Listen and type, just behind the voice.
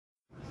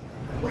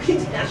You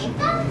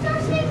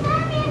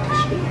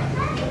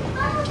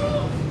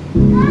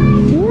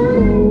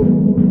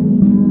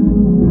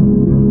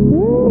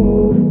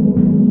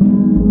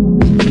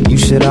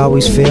should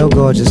always feel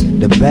gorgeous.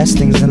 The best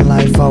things in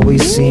life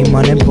always seem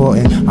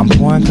unimportant. I'm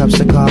pouring cups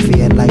of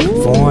coffee at like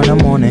 4 in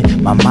the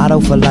morning. My motto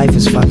for life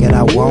is fuck it,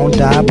 I won't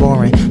die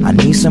boring. I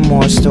need some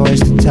more stories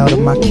to tell to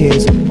my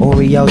kids.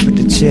 Oreos with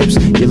the chips,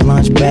 your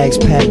lunch bags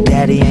packed.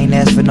 Daddy ain't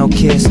asked for no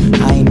kiss.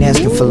 I ain't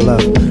asking for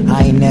love,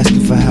 I ain't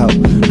asking for help,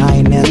 I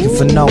ain't asking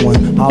for no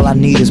one. All I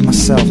need is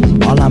myself.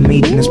 All I'm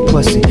eating is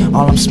pussy,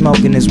 all I'm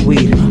smoking is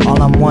weed.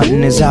 All I'm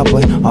wanting is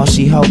output, all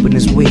she hoping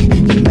is we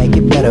can make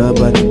it better.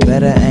 But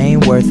better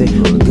ain't worth it.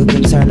 Good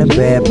can turn to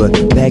bad, but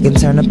bad can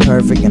turn to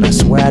perfect. And I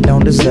swear I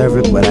don't deserve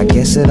it, but I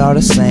guess it all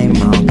the same.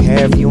 I don't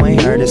care if you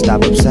ain't heard it,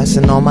 stop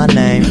obsessing on my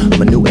name.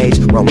 I'm a new age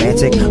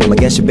romantic, I'ma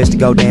get your bitch to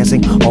go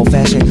dancing. Old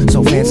fashioned,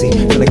 so fancy,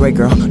 feeling great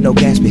girl, no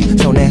Gatsby,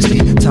 so nasty.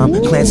 Tom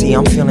Clancy,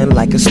 I'm feeling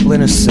like a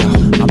Splinter Cell.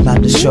 I'm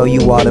about to show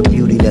you all the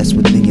beauty that's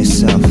within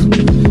yourself.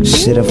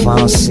 Shit, if I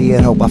don't see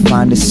it, hope I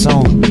find it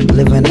soon.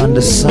 Living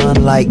under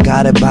sunlight,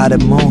 guided by the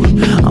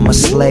moon. I'm a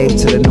slave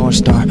to the North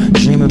Star,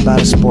 dreaming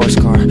about a sports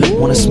car.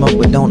 Wanna smoke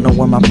but don't know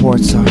where my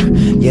ports are.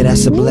 Yeah,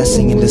 that's a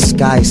blessing in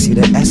disguise. See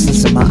the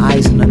essence in my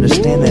eyes and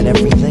understand that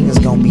everything is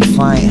gonna be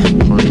fine.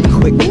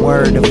 Quick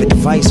word of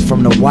advice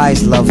from the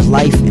wise: love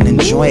life and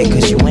enjoy it,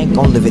 cause you ain't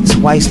gonna live it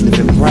twice. Live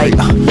it right.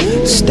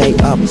 Stay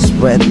up,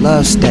 spread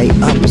love, stay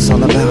up. It's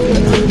all about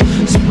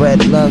the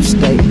spread love,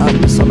 stay up.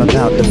 It's all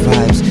about the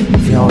vibes.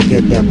 If you don't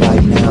get that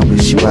vibe now,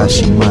 bitch, you out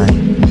your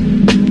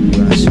mind.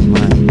 You out your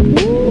mind.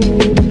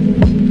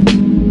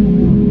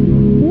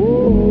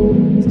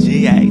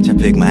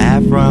 Pick my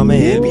hat from a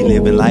hippie,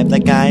 living life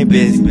like I ain't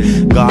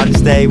busy. Garden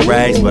stay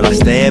raised, but I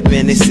stay up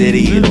in the city.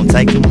 It don't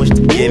take too much to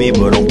give me,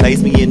 but don't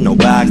place me in no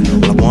box.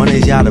 All I want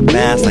is y'all to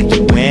bounce like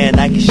you wearing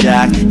Nike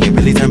shocks. Can't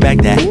really turn back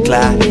that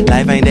clock.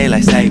 Life ain't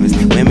daylight savings.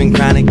 Women,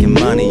 chronic, and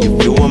money, you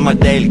fueling my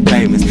daily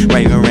cravings.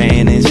 Raving,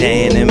 rain, and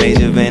Jane, and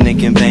major event and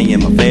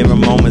conveying. My favorite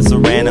moments are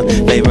random.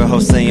 Favorite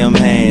host say I'm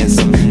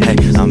handsome. Hey,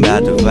 I'm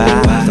about to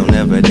vibe. Don't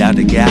ever doubt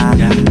the guy.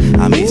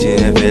 I'll meet you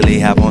in Philly,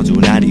 hop on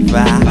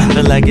 295.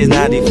 Feel like it's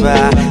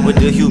 95. With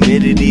the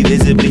humidity,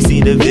 visibly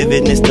see the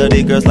vividness.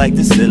 Study girls like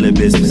the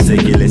syllabus,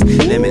 meticulous,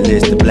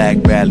 limitless. The black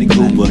Bradley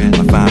Cooper.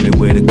 I find me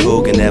with a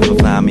cool, can never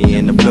find me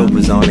in the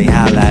bloopers. Only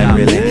highlight,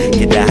 really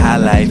get that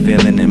highlight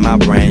feeling in my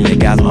brain. You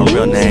got my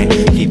real name,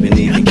 keep it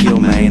even kill,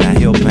 man. I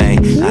heal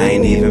pain, I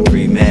ain't even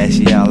pre-match.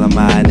 Y'all on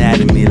my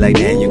anatomy, like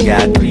damn, you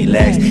got 3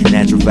 legs.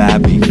 Natural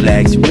vibe,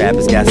 reflex. You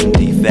rappers got some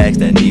defects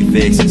that need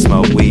fixing.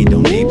 Smoke weed,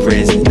 don't need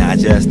prisons. I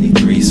just need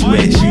 3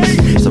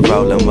 switches. So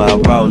roll 'em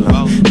up, roll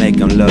 'em, make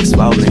 'em look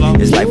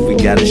swollen. It's like we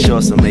got a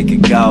short, so make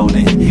it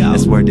golden.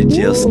 That's word to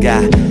Jill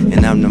Scott,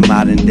 and I'm the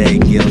modern day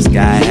Gil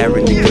Scott.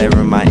 Heron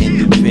declaring my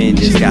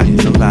independence. Got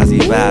some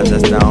positive vibes,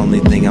 that's the only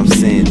thing I'm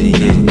sending.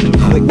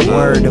 Yeah. Quick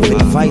word of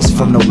advice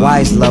from the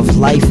wise: love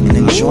life and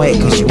enjoy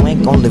it, cause you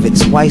ain't gonna live it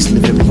twice.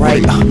 Live it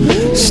right.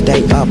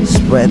 Stay up,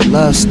 spread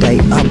love, stay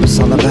up. It's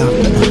all about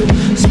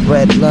the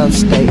spread love,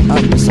 stay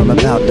up. It's all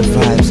about the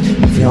vibes.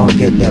 If you don't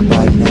get that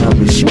vibe now,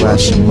 bitch, you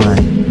out your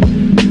mind.